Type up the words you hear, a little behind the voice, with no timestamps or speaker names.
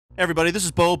Everybody, this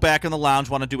is Bo back in the lounge.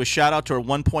 Want to do a shout out to our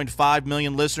 1.5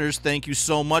 million listeners. Thank you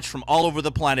so much from all over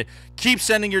the planet. Keep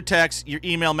sending your texts, your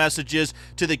email messages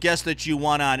to the guests that you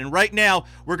want on. And right now,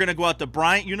 we're going to go out to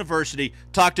Bryant University,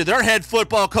 talk to their head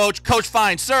football coach, Coach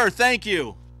Fine. Sir, thank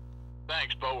you.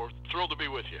 Thanks, Bo. We're thrilled to be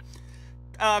with you.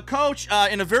 Coach,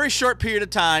 in a very short period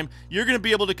of time, you're going to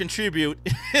be able to contribute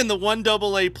in the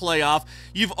 1AA playoff.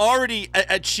 You've already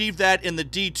achieved that in the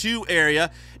D2 area,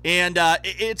 and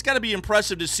it's got to be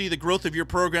impressive to see the growth of your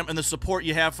program and the support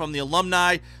you have from the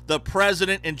alumni, the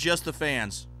president, and just the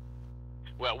fans.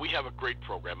 Well, we have a great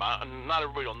program. Not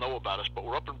everybody will know about us, but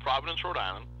we're up in Providence, Rhode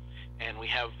Island, and we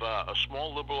have a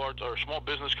small liberal arts or small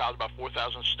business college, about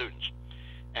 4,000 students,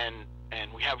 and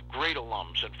we have great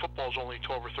alums. And football's only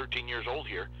 12 or 13 years old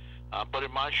here, but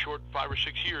in my short 5 or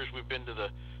 6 years, we've been to the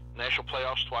national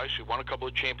playoffs twice. We won a couple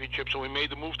of championships, and we made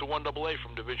the move to 1AA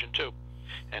from Division II.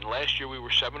 And last year we were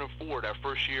 7-4 our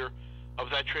first year of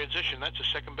that transition. That's the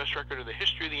second best record in the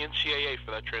history of the NCAA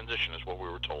for that transition, is what we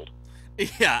were told.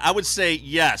 Yeah, I would say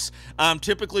yes.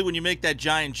 Typically, when you make that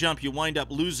giant jump, you wind up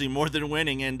losing more than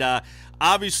winning. And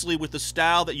obviously, with the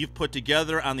style that you've put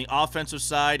together on the offensive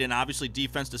side and obviously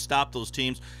defense to stop those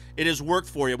teams, it has worked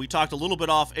for you. We talked a little bit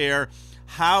off air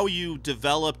how you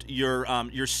developed your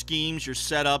schemes, your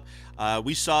setup.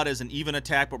 We saw it as an even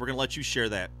attack, but we're going to let you share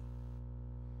that.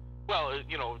 Well,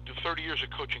 30 years of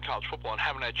coaching college football and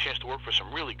having had a chance to work for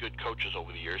some really good coaches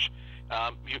over the years,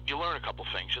 you learn a couple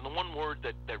things. And the one word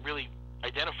that really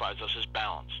identifies us is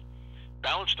balance.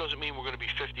 Balance doesn't mean we're going to be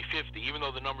 50-50, even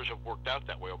though the numbers have worked out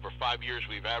that way. Over 5 years,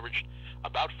 we've averaged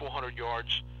about 400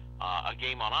 yards a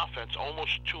game on offense,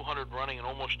 almost 200 running and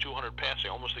almost 200 passing,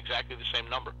 almost exactly the same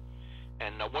number.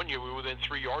 And one year, we were within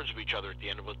 3 yards of each other at the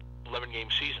end of an 11-game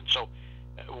season. So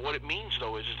what it means,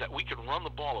 though, is that we can run the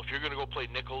ball. If you're going to go play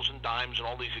nickels and dimes and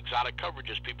all these exotic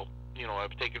coverages people,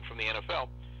 have taken from the NFL,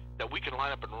 that we can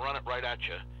line up and run it right at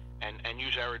you and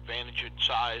use our advantage in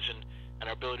size and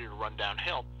our ability to run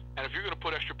downhill. And if you're going to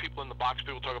put extra people in the box,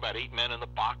 people talk about 8 men in the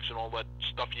box and all that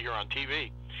stuff you hear on TV.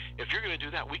 If you're going to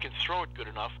do that, we can throw it good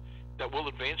enough that we'll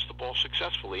advance the ball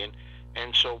successfully.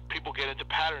 And so people get into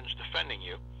patterns defending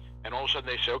you, and all of a sudden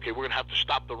they say, okay, we're going to have to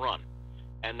stop the run.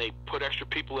 And they put extra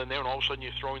people in there, and all of a sudden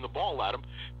you're throwing the ball at them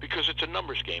because it's a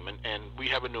numbers game, and we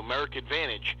have a numeric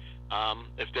advantage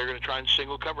if they're going to try and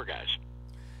single cover guys.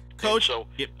 Coach, and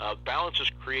so balance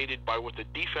is created by what the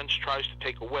defense tries to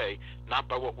take away, not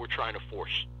by what we're trying to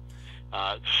force.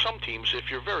 Some teams,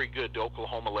 if you're very good,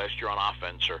 Oklahoma last year on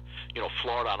offense, or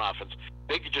Florida on offense,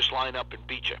 they could just line up and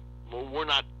beat you. Well, we're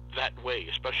not that way,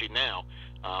 especially now.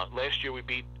 Last year we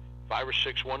beat 5 or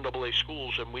 6 1AA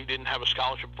schools, and we didn't have a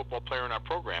scholarship football player in our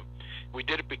program. We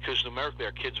did it because numerically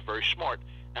our kids are very smart,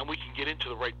 and we can get into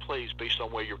the right plays based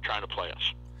on where you're trying to play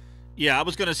us. Yeah, I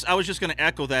was just gonna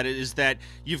echo that. Is that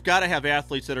you've got to have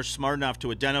athletes that are smart enough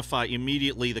to identify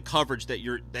immediately the coverage that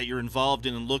you're involved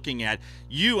in and looking at.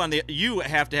 You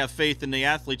have to have faith in the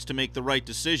athletes to make the right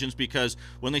decisions, because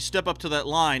when they step up to that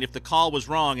line, if the call was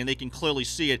wrong and they can clearly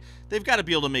see it, they've got to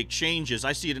be able to make changes.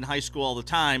 I see it in high school all the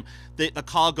time. The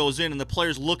call goes in and the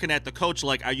player's looking at the coach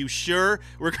like, "Are you sure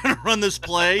we're going to run this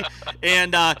play?"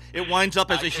 And it winds up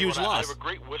as a huge loss. I have a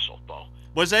great whistle, Bo.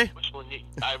 Was they?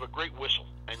 I have a great whistle,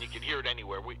 and you can hear it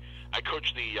anywhere. I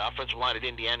coached the offensive line at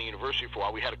Indiana University for a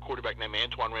while. We had a quarterback named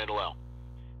Antoine Randall,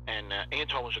 and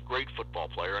Antoine was a great football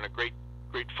player and a great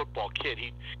football kid.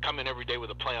 He'd come in every day with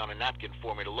a play on a napkin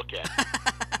for me to look at.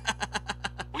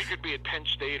 We could be at Penn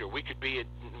State or we could be at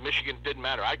Michigan. Didn't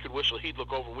matter. I could whistle. He'd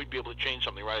look over, and we'd be able to change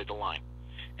something right at the line.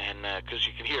 And because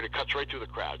you can hear it, it cuts right through the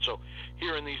crowd. So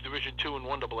here in these Division II and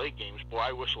 1AA games, boy,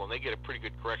 I whistle, and they get a pretty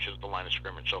good correction at the line of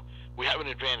scrimmage. So we have an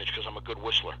advantage because I'm a good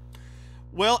whistler.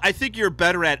 Well, I think you're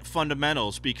better at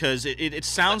fundamentals, because it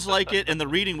sounds like it, and the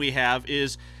reading we have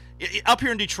is up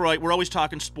here in Detroit, we're always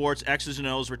talking sports, X's and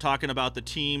O's. We're talking about the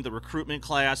team, the recruitment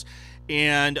class,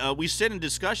 and we sit in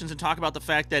discussions and talk about the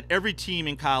fact that every team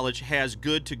in college has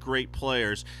good to great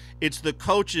players. It's the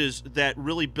coaches that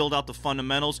really build out the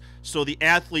fundamentals, so the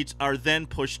athletes are then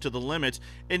pushed to the limits.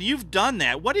 And you've done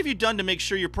that. What have you done to make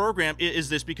sure your program is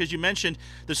this? Because you mentioned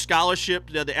the scholarship,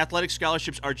 the athletic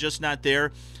scholarships are just not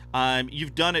there.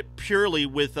 You've done it purely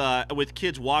with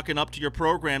kids walking up to your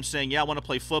program saying, "Yeah, I want to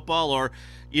play football," or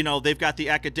they've got the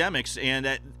academics.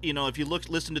 And if you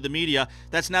listen to the media,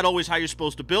 that's not always how you're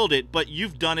supposed to build it. But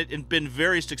you've done it and been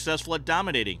very successful at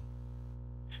dominating.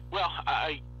 Well,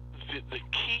 the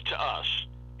key to us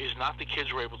is not the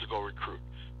kids we're able to go recruit,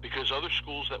 because other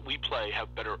schools that we play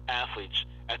have better athletes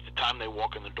at the time they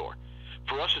walk in the door.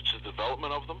 For us, it's the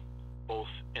development of them, both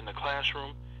in the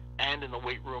classroom and in the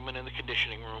weight room and in the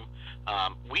conditioning room.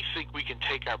 We think we can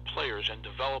take our players and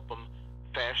develop them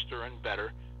faster, and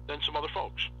better than some other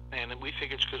folks. And we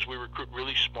think it's because we recruit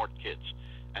really smart kids,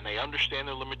 and they understand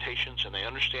their limitations, and they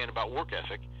understand about work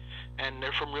ethic, and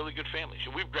they're from really good families.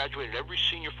 And we've graduated every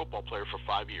senior football player for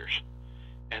 5 years.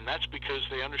 And that's because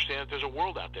they understand that there's a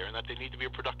world out there and that they need to be a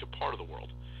productive part of the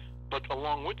world. But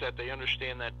along with that, they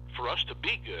understand that for us to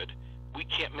be good, we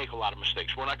can't make a lot of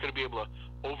mistakes. We're not going to be able to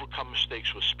overcome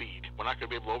mistakes with speed. We're not going to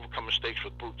be able to overcome mistakes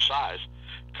with brute size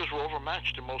because we're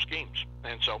overmatched in most games.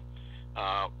 And so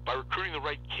by recruiting the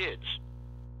right kids,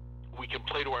 we can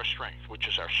play to our strength, which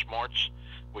is our smarts,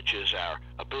 which is our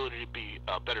ability to be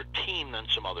a better team than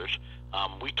some others.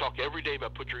 We talk every day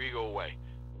about put your ego away.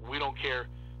 We don't care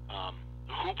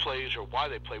who plays or why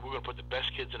they play. We're going to put the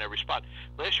best kids in every spot.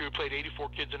 Last year we played 84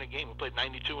 kids in a game. We played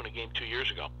 92 in a game 2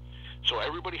 years ago. So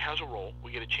everybody has a role.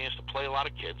 We get a chance to play a lot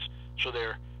of kids, so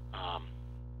they're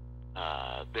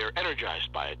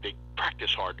energized by it. They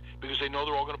practice hard because they know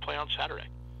they're all going to play on Saturday,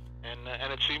 and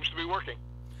it seems to be working.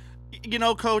 You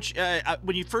know, Coach,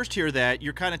 when you first hear that,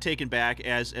 you're kind of taken back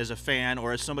as a fan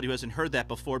or as somebody who hasn't heard that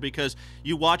before, because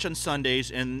you watch on Sundays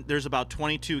and there's about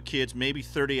 22 kids, maybe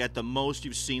 30 at the most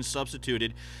you've seen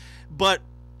substituted. But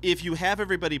if you have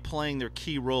everybody playing their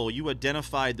key role, you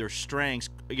identified their strengths,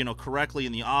 correctly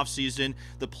in the offseason.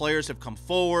 The players have come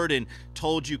forward and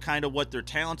told you kind of what their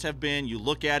talents have been. You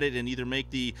look at it and either make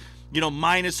the,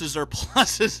 minuses or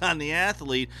pluses on the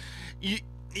athlete.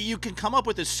 You can come up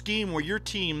with a scheme where your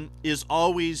team is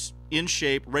always in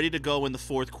shape, ready to go in the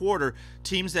fourth quarter.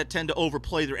 Teams that tend to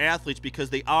overplay their athletes because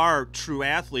they are true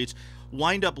athletes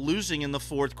wind up losing in the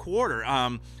fourth quarter.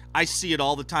 I see it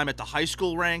all the time at the high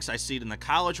school ranks. I see it in the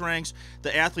college ranks.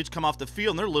 The athletes come off the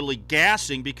field and they're literally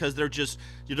gassing because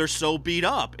they're so beat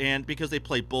up, and because they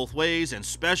play both ways and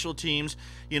special teams.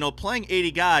 Playing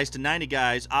 80 guys to 90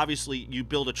 guys, obviously you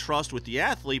build a trust with the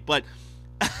athlete, but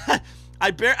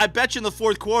I bet you in the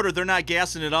fourth quarter they're not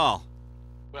gassing at all.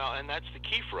 Well, and that's the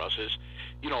key for us is,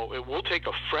 it will take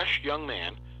a fresh young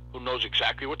man who knows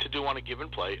exactly what to do on a given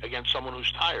play against someone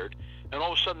who's tired, and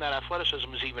all of a sudden that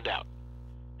athleticism is evened out.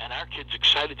 And our kid's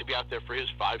excited to be out there for his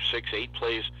 5, 6, 8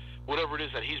 plays, whatever it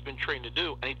is that he's been trained to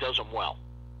do, and he does them well.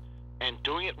 And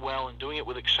doing it well and doing it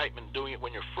with excitement, doing it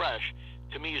when you're fresh,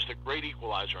 to me is the great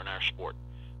equalizer in our sport.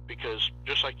 Because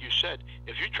just like you said,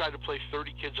 if you try to play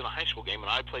 30 kids in a high school game and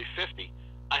I play 50,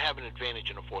 I have an advantage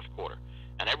in the fourth quarter.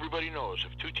 And everybody knows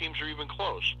if two teams are even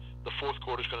close, the fourth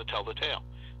quarter is going to tell the tale.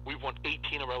 We've won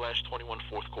 18 of our last 21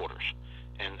 fourth quarters.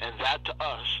 And that to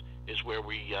us is where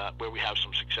we have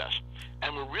some success.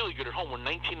 And we're really good at home. We're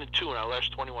 19-2 in our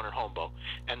last 21 at home, Bo.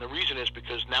 And the reason is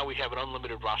because now we have an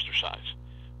unlimited roster size.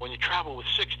 When you travel with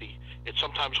 60, it's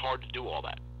sometimes hard to do all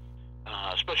that.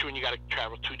 Especially when you got to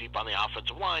travel too deep on the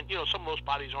offensive line. Some of those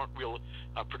bodies aren't real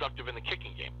productive in the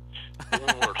kicking game. But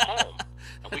when we're at home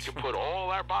and we can put all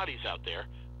our bodies out there,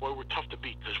 boy, we're tough to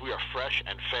beat because we are fresh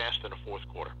and fast in the fourth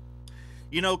quarter.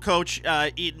 Coach,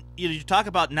 you talk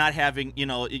about not having,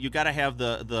 you got to have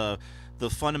the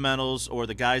fundamentals or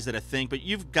the guys that think, but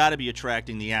you've got to be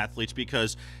attracting the athletes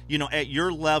because, at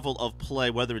your level of play,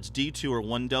 whether it's D2 or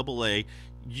 1AA,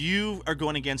 you are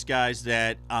going against guys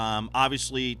that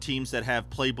obviously teams that have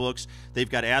playbooks. They've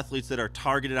got athletes that are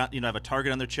targeted on, have a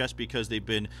target on their chest because they've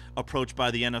been approached by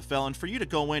the NFL. And for you to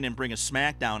go in and bring a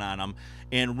smackdown on them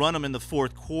and run them in the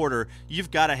fourth quarter,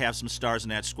 you've got to have some stars in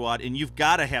that squad, and you've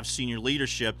got to have senior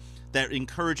leadership that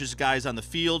encourages guys on the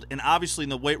field and obviously in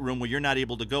the weight room where you're not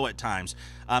able to go at times.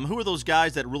 Who are those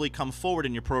guys that really come forward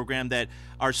in your program that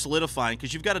are solidifying?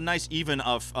 Because you've got a nice even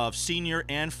of senior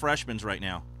and freshmen right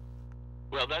now.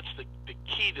 Well, that's the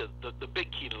key to the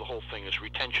big key to the whole thing is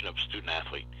retention of student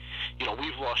athlete.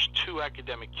 We've lost 2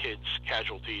 academic kids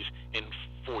casualties in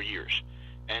 4 years,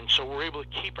 and so we're able to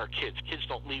keep our kids. Kids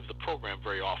don't leave the program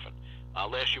very often.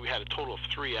 Last year we had a total of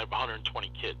 3 out of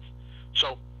 120 kids.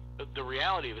 So the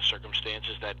reality of the circumstance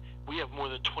is that we have more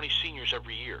than 20 seniors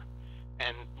every year,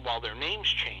 and while their names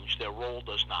change, their role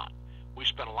does not. We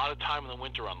spend a lot of time in the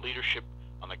winter on leadership,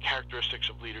 on the characteristics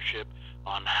of leadership,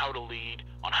 on how to lead,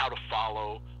 on how to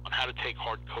follow, on how to take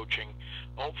hard coaching,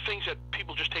 all things that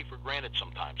people just take for granted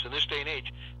sometimes. In this day and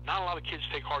age, not a lot of kids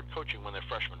take hard coaching when they're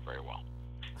freshmen very well.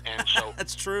 And so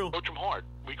that's true. We coach them hard.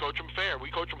 We coach them fair.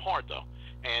 We coach them hard, though.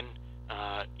 And,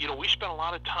 we spend a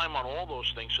lot of time on all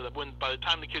those things so that by the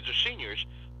time the kids are seniors,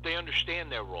 they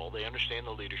understand their role, they understand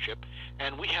the leadership,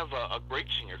 and we have a great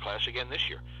senior class again this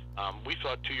year. We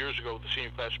thought 2 years ago the senior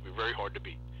class would be very hard to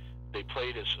beat. We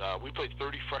played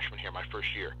 30 freshmen here my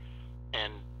first year,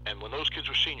 and when those kids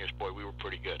were seniors, boy, we were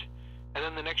pretty good. And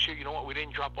then the next year, you know what? We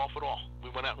didn't drop off at all. We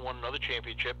went out and won another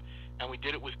championship, and we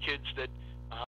did it with kids that